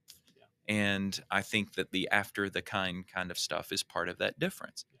 And I think that the after the kind of stuff is part of that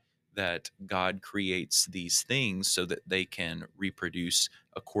difference, that God creates these things so that they can reproduce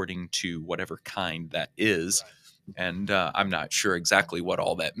according to whatever kind that is. Right. And I'm not sure exactly what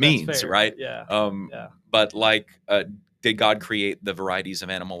all that means, right? Yeah. But like, did God create the varieties of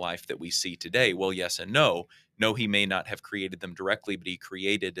animal life that we see today? Well, yes and no. No, he may not have created them directly, but he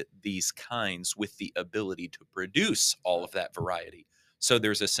created these kinds with the ability to produce all of that variety. So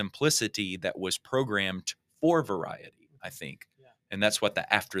there's a simplicity that was programmed for variety, I think. Yeah. And that's what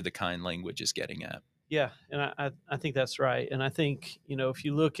the after the kind language is getting at. Yeah, and I think that's right. And I think, if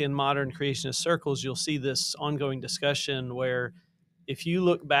you look in modern creationist circles, you'll see this ongoing discussion where if you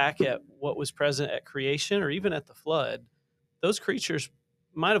look back at what was present at creation or even at the flood, those creatures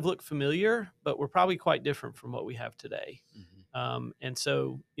might have looked familiar, but were probably quite different from what we have today. Mm-hmm. And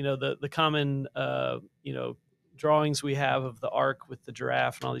so, the common, drawings we have of the ark with the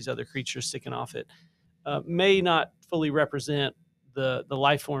giraffe and all these other creatures sticking off it may not fully represent the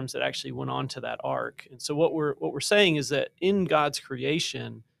life forms that actually went on to that ark. And so what we're saying is that in God's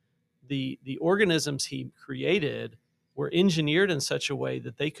creation, the organisms he created were engineered in such a way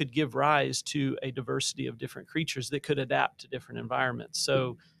that they could give rise to a diversity of different creatures that could adapt to different environments.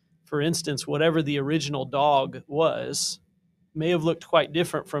 So, for instance, whatever the original dog was may have looked quite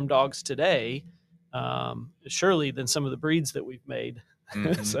different from dogs today, surely than some of the breeds that we've made.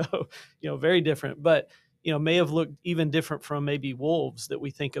 Mm-hmm. So, very different, but, may have looked even different from maybe wolves that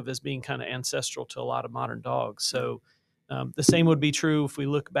we think of as being kind of ancestral to a lot of modern dogs. So the same would be true if we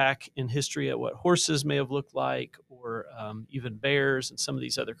look back in history at what horses may have looked like, or even bears and some of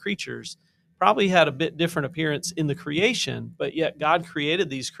these other creatures probably had a bit different appearance in the creation, but yet God created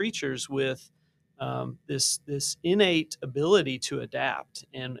these creatures with this innate ability to adapt.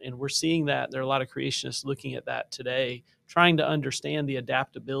 And we're seeing that. There are a lot of creationists looking at that today, trying to understand the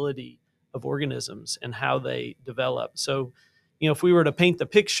adaptability of organisms and how they develop. So, if we were to paint the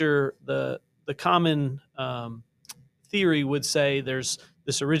picture, the common theory would say there's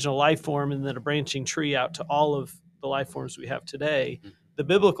this original life form and then a branching tree out to all of the life forms we have today. The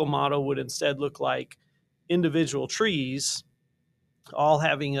biblical model would instead look like individual trees all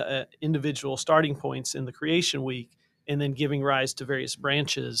having individual starting points in the creation week and then giving rise to various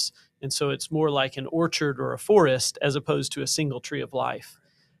branches. And so it's more like an orchard or a forest as opposed to a single tree of life.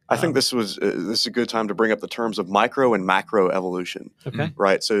 I think this is a good time to bring up the terms of micro and macro evolution. Okay.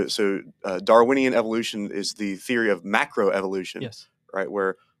 Right. So Darwinian evolution is the theory of macro evolution. Yes. Right.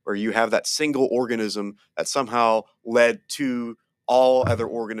 Where you have that single organism that somehow led to all other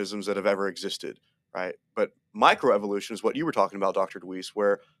organisms that have ever existed. Right. But microevolution is what you were talking about, Dr. DeWeese,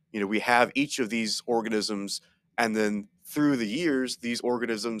 where we have each of these organisms, and then through the years, these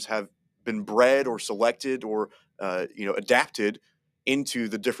organisms have been bred or selected or adapted into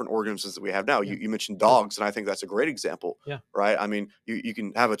the different organisms that we have now. Yeah. You mentioned dogs, and I think that's a great example. Yeah. Right. I mean, you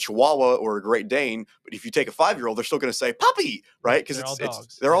can have a Chihuahua or a Great Dane, but if you take a 5-year-old, they're still going to say puppy, right? Because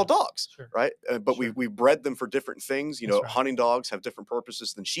they're all dogs, sure. Right? But sure. we bred them for different things. Right. Hunting dogs have different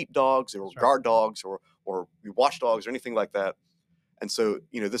purposes than sheep dogs or guard dogs or watchdogs or anything like that. And so,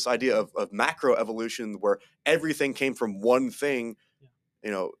 this idea of macro evolution, where everything came from one thing,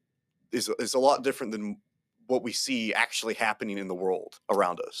 is a lot different than what we see actually happening in the world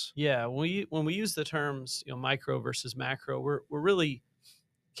around us. Yeah, when we use the terms, micro versus macro, we're really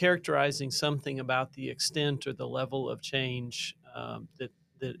characterizing something about the extent or the level of change that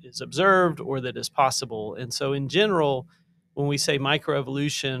is observed or that is possible. And so, in general, when we say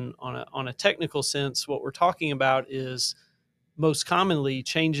microevolution on a technical sense, what we're talking about is most commonly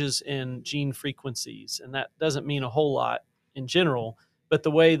changes in gene frequencies, and that doesn't mean a whole lot in general. But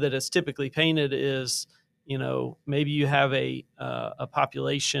the way that it's typically painted is, maybe you have a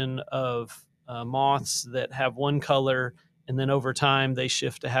population of moths that have one color, and then over time they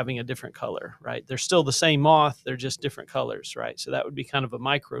shift to having a different color, right? They're still the same moth, they're just different colors, right? So that would be kind of a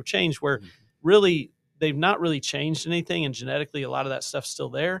micro change where really they've not really changed anything, and genetically a lot of that stuff's still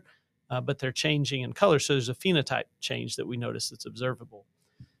there, but they're changing in color. So there's a phenotype change that we notice that's observable.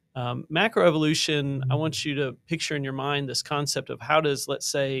 Macroevolution, I want you to picture in your mind this concept of how does, let's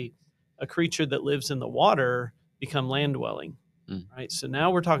say, a creature that lives in the water become land dwelling, right? So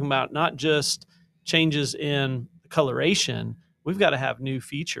now we're talking about not just changes in coloration, we've got to have new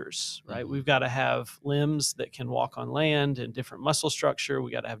features, right? We've got to have limbs that can walk on land and different muscle structure.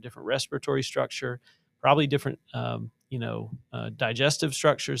 We got to have different respiratory structure, probably different, digestive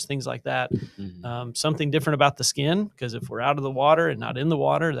structures, things like that. Something different about the skin, because if we're out of the water and not in the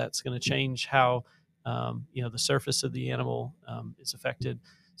water, that's going to change how, the surface of the animal is affected.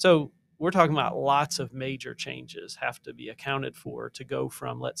 So we're talking about lots of major changes have to be accounted for to go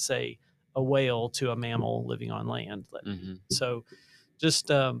from, let's say, a whale to a mammal living on land. So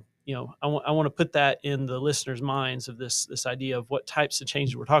just, I want to put that in the listeners' minds of this idea of what types of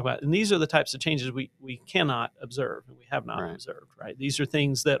changes we're talking about. And these are the types of changes we cannot observe and we have not observed, right? These are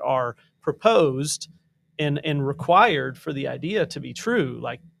things that are proposed and required for the idea to be true.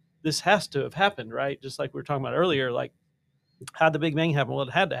 Like, this has to have happened, right? Just like we were talking about earlier, like, how'd the Big Bang happen? Well,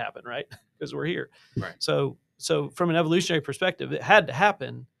 it had to happen, right? Because we're here. Right. So from an evolutionary perspective, it had to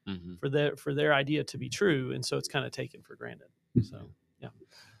happen for their idea to be true. And so it's kind of taken for granted. So, yeah.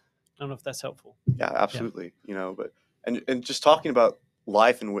 I don't know if that's helpful. Yeah, absolutely. But and just talking about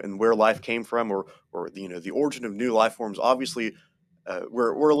life and where life came from, or the origin of new life forms. Obviously,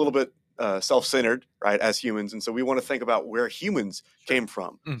 we're a little bit self-centered, right, as humans, and so we want to think about where humans came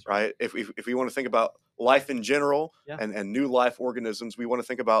from, right? If we want to think about life in general and new life organisms, we want to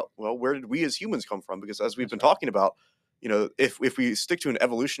think about, well, where did we as humans come from? Because as we've been talking about, if we stick to an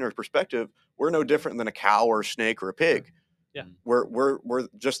evolutionary perspective, we're no different than a cow or a snake or a pig. Yeah, we're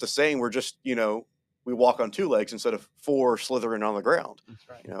just the same. We're just, we walk on two legs instead of four slithering on the ground. That's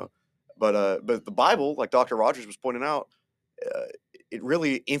right. But the Bible, like Dr. Rogers was pointing out, it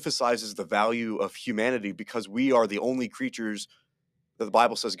really emphasizes the value of humanity because we are the only creatures that the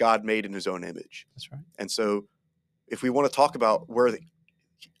Bible says God made in his own image. That's right. And so if we want to talk about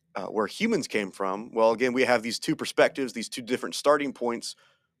where humans came from, well, again, we have these two perspectives, these two different starting points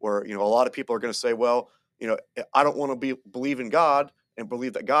where, a lot of people are going to say, well, I don't want to believe in God and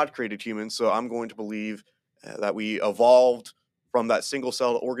believe that God created humans, so I'm going to believe that we evolved from that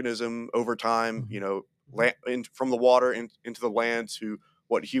single-celled organism over time, from the water into the land to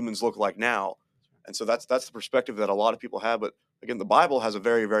what humans look like now. And so that's the perspective that a lot of people have. But again, the Bible has a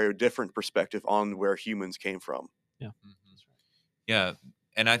very, very different perspective on where humans came from. Yeah. Yeah.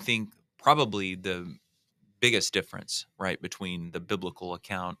 And I think probably the biggest difference, right, between the biblical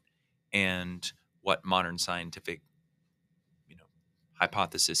account and what modern scientific,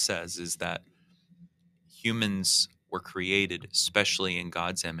 hypothesis says is that humans were created, especially in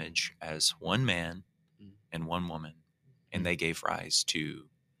God's image, as one man and one woman, and they gave rise to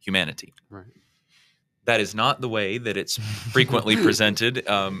humanity. Right. That is not the way that it's frequently presented.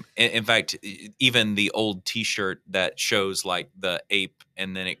 In fact, even the old T-shirt that shows like the ape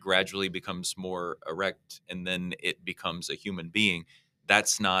and then it gradually becomes more erect and then it becomes a human being,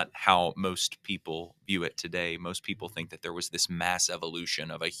 that's not how most people view it today. Most people think that there was this mass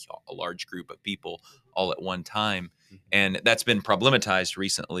evolution of a large group of people all at one time. And that's been problematized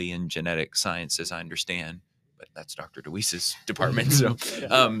recently in genetic science, as I understand. But that's Dr. DeWeese's department. So,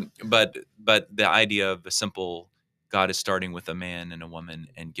 but the idea of a simple God is starting with a man and a woman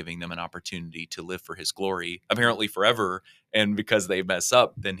and giving them an opportunity to live for his glory, apparently forever. And because they mess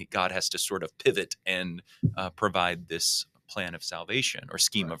up, then God has to sort of pivot and provide this plan of salvation or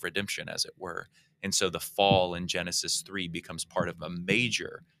scheme of redemption, as it were. And so the fall in Genesis 3 becomes part of a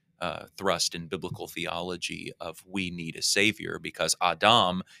major thrust in biblical theology of we need a savior, because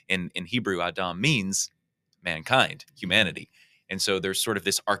Adam, in Hebrew, Adam means mankind, humanity. And so there's sort of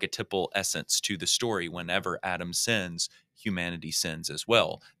this archetypal essence to the story. Whenever Adam sins, humanity sins as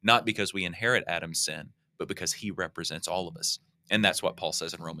well. Not because we inherit Adam's sin, but because he represents all of us. And that's what Paul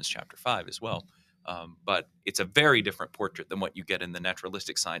says in Romans chapter 5 as well. But it's a very different portrait than what you get in the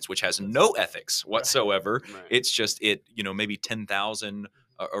naturalistic science, which has no ethics whatsoever. Right. It's just maybe 10,000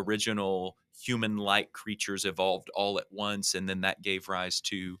 original human-like creatures evolved all at once, and then that gave rise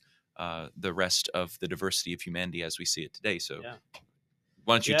to the rest of the diversity of humanity as we see it today. So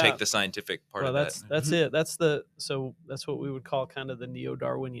why don't you take the scientific part of that? That's it. So that's what we would call kind of the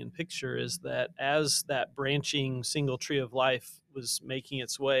neo-Darwinian picture, is that as that branching single tree of life was making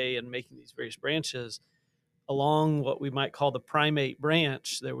its way and making these various branches, along what we might call the primate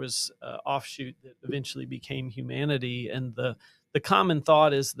branch, there was an offshoot that eventually became humanity. And the common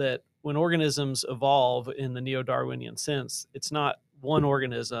thought is that when organisms evolve in the neo-Darwinian sense, it's not one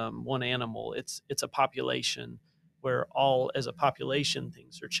organism, one animal. It's a population where all as a population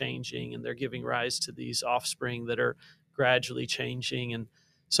things are changing, and they're giving rise to these offspring that are gradually changing. And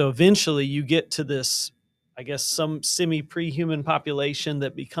so eventually you get to this, I guess, some semi-pre-human population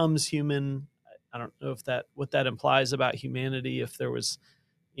that becomes human. I don't know if what that implies about humanity, if there was,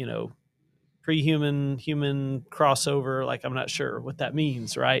 pre-human human crossover, like I'm not sure what that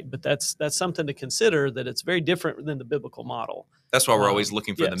means, right? But that's something to consider, that it's very different than the biblical model. That's why we're always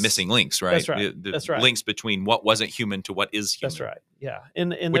looking for the yes. missing links, right? That's right. The That's right. links between what wasn't human to what is human. That's right. Yeah.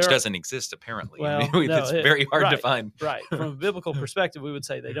 And which doesn't exist, apparently. Well, it's very hard to find. Right. From a biblical perspective, we would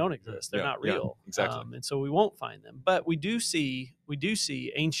say they don't exist. They're not real. Yeah, exactly. And so we won't find them. But we do see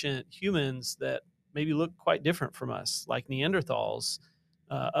ancient humans that maybe look quite different from us, like Neanderthals.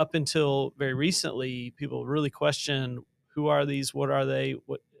 Up until very recently, people really question, who are these? What are they?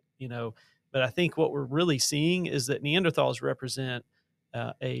 But I think what we're really seeing is that Neanderthals represent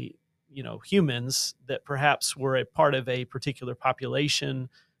humans that perhaps were a part of a particular population.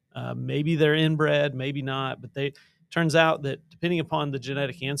 Maybe they're inbred, maybe not, but turns out that depending upon the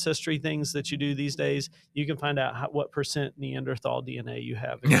genetic ancestry things that you do these days, you can find out what percent Neanderthal DNA you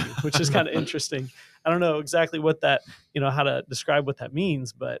have in you, which is kind of interesting. I don't know exactly what that, how to describe what that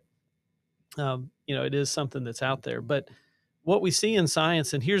means, but, it is something that's out there. But what we see in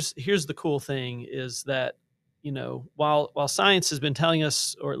science, and here's the cool thing, is that, while science has been telling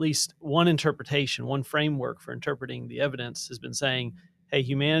us, or at least one interpretation, one framework for interpreting the evidence has been saying, hey,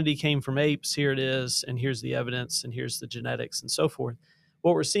 humanity came from apes, here it is, and here's the evidence, and here's the genetics, and so forth.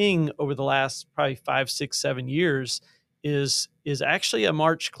 What we're seeing over the last probably 5, 6, 7 years is actually a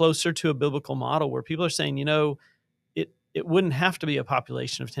march closer to a biblical model, where people are saying, it wouldn't have to be a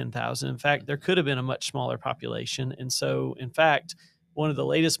population of 10,000. In fact, there could have been a much smaller population. And so, in fact, one of the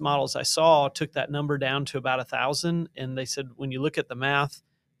latest models I saw took that number down to about 1,000. And they said, when you look at the math,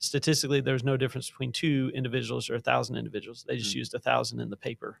 statistically, there's no difference between 2 individuals or 1,000 individuals. They just used 1,000 in the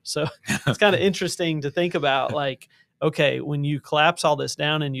paper. So it's kind of interesting to think about, like, okay, when you collapse all this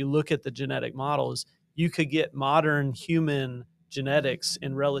down and you look at the genetic models, you could get modern human genetics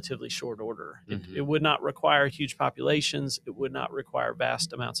in relatively short order. It would not require huge populations. It would not require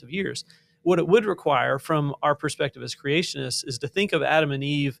vast amounts of years. What it would require, from our perspective as creationists, is to think of Adam and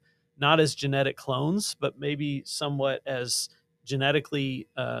Eve not as genetic clones, but maybe somewhat as genetically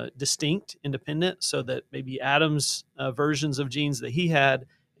distinct, independent, so that maybe Adam's versions of genes that he had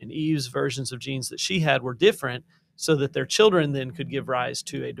and Eve's versions of genes that she had were different, so that their children then could give rise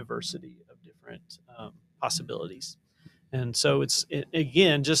to a diversity of different possibilities. And so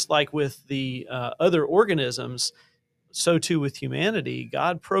again, just like with the other organisms, so too with humanity,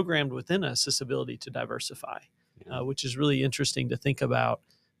 God programmed within us this ability to diversify, which is really interesting to think about.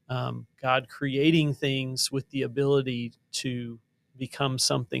 God creating things with the ability to become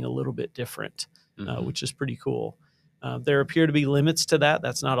something a little bit different, which is pretty cool. There appear to be limits to that.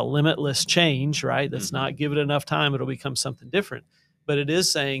 That's not a limitless change, right? That's not, give it enough time, it'll become something different. But it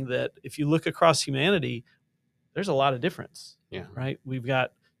is saying that if you look across humanity, there's a lot of difference, right? We've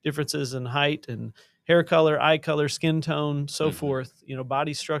got differences in height and hair color, eye color, skin tone, so forth.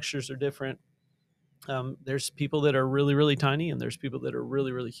 Body structures are different. There's people that are really, really tiny, and there's people that are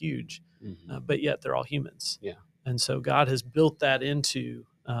really, really huge, but yet they're all humans. Yeah. And so God has built that into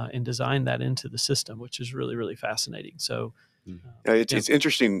and designed that into the system, which is really, really fascinating. So it's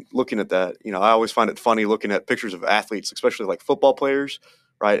interesting looking at that. I always find it funny looking at pictures of athletes, especially like football players,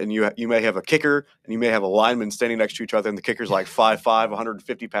 right? And you may have a kicker and you may have a lineman standing next to each other, and the kicker's like 5'5",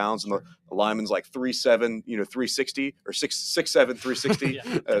 150 pounds, and the lineman's like 3'7", 360, or 6'7", 360.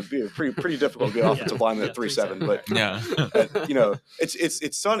 It'd be pretty difficult to be an offensive lineman at 3'7". But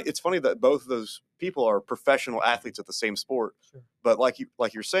it's funny that both of those people are professional athletes at the same sport. Sure. But like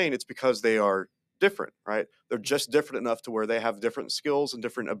you're saying, it's because they are different, right? They're just different enough to where they have different skills and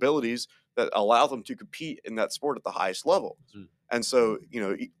different abilities that allow them to compete in that sport at the highest level. And so,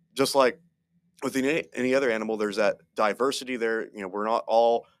 just like with any other animal, there's that diversity there. We're not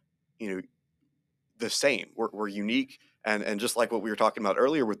all, the same. We're unique. And just like what we were talking about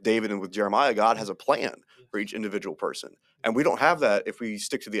earlier with David and with Jeremiah, God has a plan for each individual person. And we don't have that if we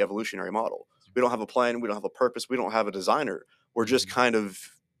stick to the evolutionary model. We don't have a plan. We don't have a purpose. We don't have a designer. We're just kind of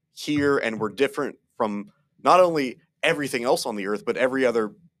here, and we're different from not only everything else on the earth, but every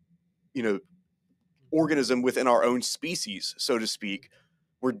other, organism within our own species, so to speak.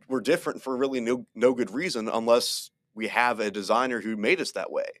 We're different for really no good reason, unless we have a designer who made us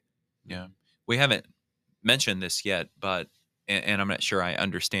that way. Yeah. We haven't mentioned this yet, but and I'm not sure I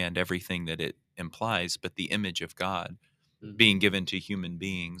understand everything that it implies, but the image of God being given to human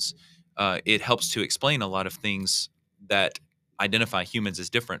beings, it helps to explain a lot of things that identify humans as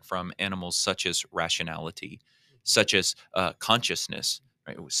different from animals, such as rationality, such as consciousness,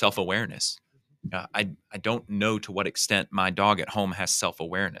 right? Self-awareness. I don't know to what extent my dog at home has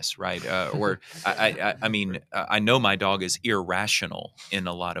self-awareness, right? Or I mean, I know my dog is irrational in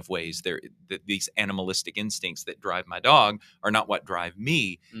a lot of ways. These animalistic instincts that drive my dog are not what drive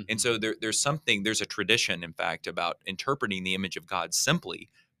me. And so there's a tradition, in fact, about interpreting the image of God simply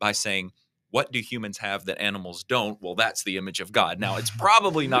by saying, what do humans have that animals don't? Well, that's the image of God. Now, it's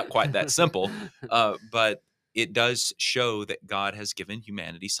probably not quite that simple, but it does show that God has given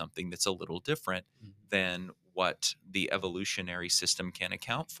humanity something that's a little different than what the evolutionary system can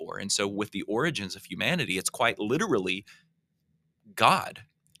account for. And so with the origins of humanity, it's quite literally God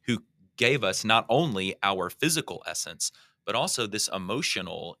who gave us not only our physical essence, but also this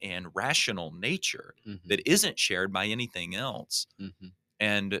emotional and rational nature that isn't shared by anything else.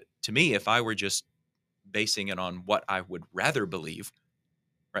 And to me, if I were just basing it on what I would rather believe,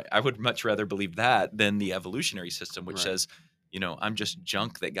 right, I would much rather believe that than the evolutionary system, which says, I'm just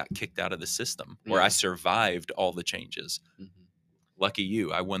junk that got kicked out of the system, or I survived all the changes. Lucky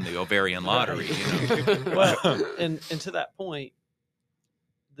you, I won the ovarian lottery. Well, and to that point,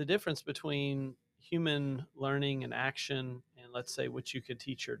 the difference between human learning and action, and let's say what you could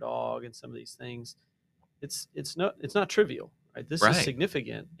teach your dog and some of these things, it's not trivial, right? This is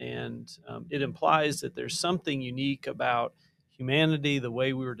significant, and it implies that there's something unique about humanity, the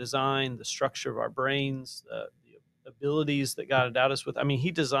way we were designed, the structure of our brains, the abilities that God endowed us with. I mean,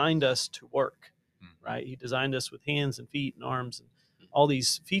 He designed us to work, right? He designed us with hands and feet and arms and all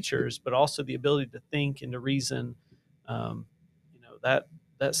these features, but also the ability to think and to reason.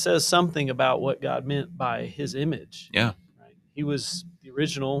 That says something about what God meant by His image. Yeah. Right? He was the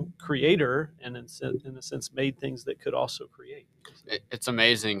original creator, and in a sense made things that could also create. It's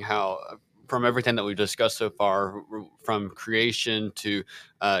amazing how, from everything that we've discussed so far, from creation to,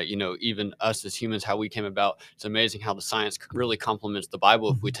 even us as humans, how we came about, it's amazing how the science really complements the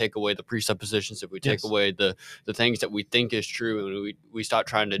Bible if we take away the presuppositions, if we take away the things that we think is true, and we stop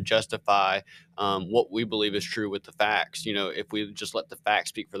trying to justify what we believe is true with the facts. If we just let the facts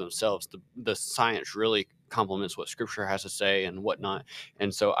speak for themselves, the science really complements what Scripture has to say and whatnot.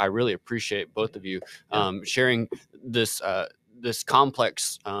 And so I really appreciate both of you sharing this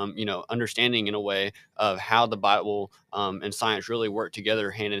complex, understanding in a way of how the Bible and science really work together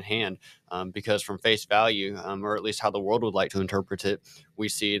hand in hand. Because from face value, or at least how the world would like to interpret it, we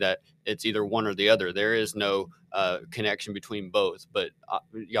see that it's either one or the other. There is no connection between both. But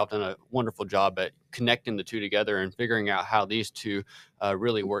y'all have done a wonderful job at connecting the two together and figuring out how these two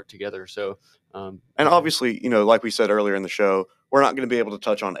really work together. So, and obviously, like we said earlier in the show, we're not going to be able to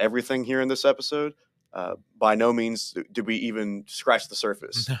touch on everything here in this episode. By no means did we even scratch the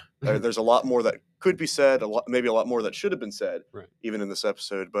surface. There's a lot more that could be said, maybe a lot more that should have been said, even in this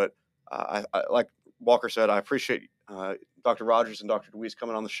episode. But I, like Walker said, I appreciate Dr. Rogers and Dr. DeWeese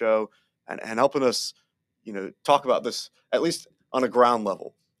coming on the show and helping us, talk about this at least on a ground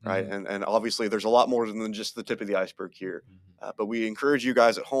level, right? And obviously, there's a lot more than just the tip of the iceberg here. But we encourage you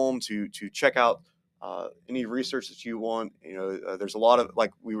guys at home to check out any research that you want. There's a lot of,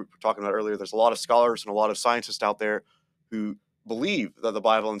 like we were talking about earlier, there's a lot of scholars and a lot of scientists out there who believe that the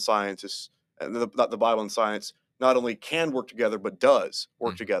Bible and science not only can work together, but does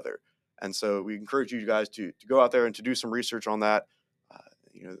work together. And so we encourage you guys to go out there and to do some research on that.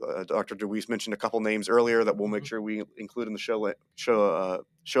 Dr. DeWeese mentioned a couple names earlier that we'll make sure we include in the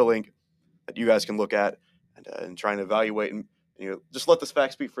show link that you guys can look at and try and evaluate and just let the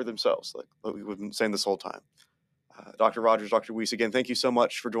facts speak for themselves, like we've been saying this whole time. Dr. Rogers, Dr. Weiss, again, thank you so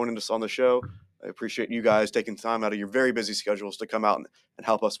much for joining us on the show. I appreciate you guys taking time out of your very busy schedules to come out and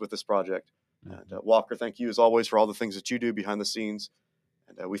help us with this project. And Walker, thank you as always for all the things that you do behind the scenes.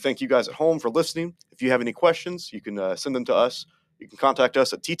 And we thank you guys at home for listening. If you have any questions, you can send them to us. You can contact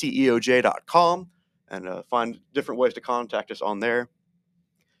us at tteoj.com and find different ways to contact us on there.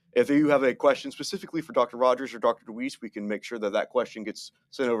 If you have a question specifically for Dr. Rogers or Dr. DeWeese, we can make sure that question gets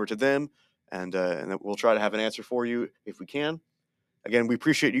sent over to them, and we'll try to have an answer for you if we can. Again, we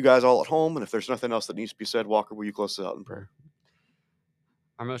appreciate you guys all at home, and if there's nothing else that needs to be said, Walker, will you close us out in prayer?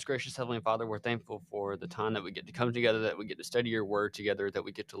 Our most gracious Heavenly Father, we're thankful for the time that we get to come together, that we get to study your word together, that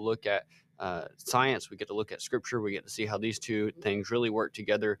we get to look at science, we get to look at Scripture, we get to see how these two things really work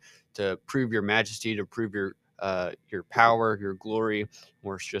together to prove your majesty, to prove your your power, your glory.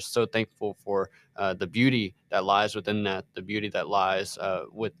 We're just so thankful for the beauty that lies within that, the beauty that lies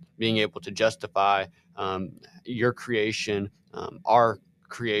with being able to justify your creation, our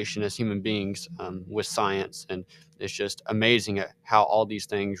creation as human beings with science. And it's just amazing at how all these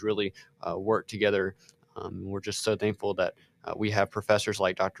things really work together. We're just so thankful that we have professors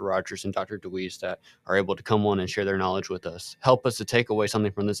like Dr. Rogers and Dr. DeWeese that are able to come on and share their knowledge with us. Help us to take away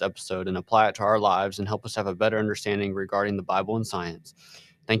something from this episode and apply it to our lives, and help us have a better understanding regarding the Bible and science.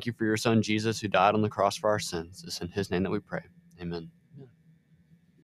 Thank you for your son, Jesus, who died on the cross for our sins. It's in his name that we pray. Amen.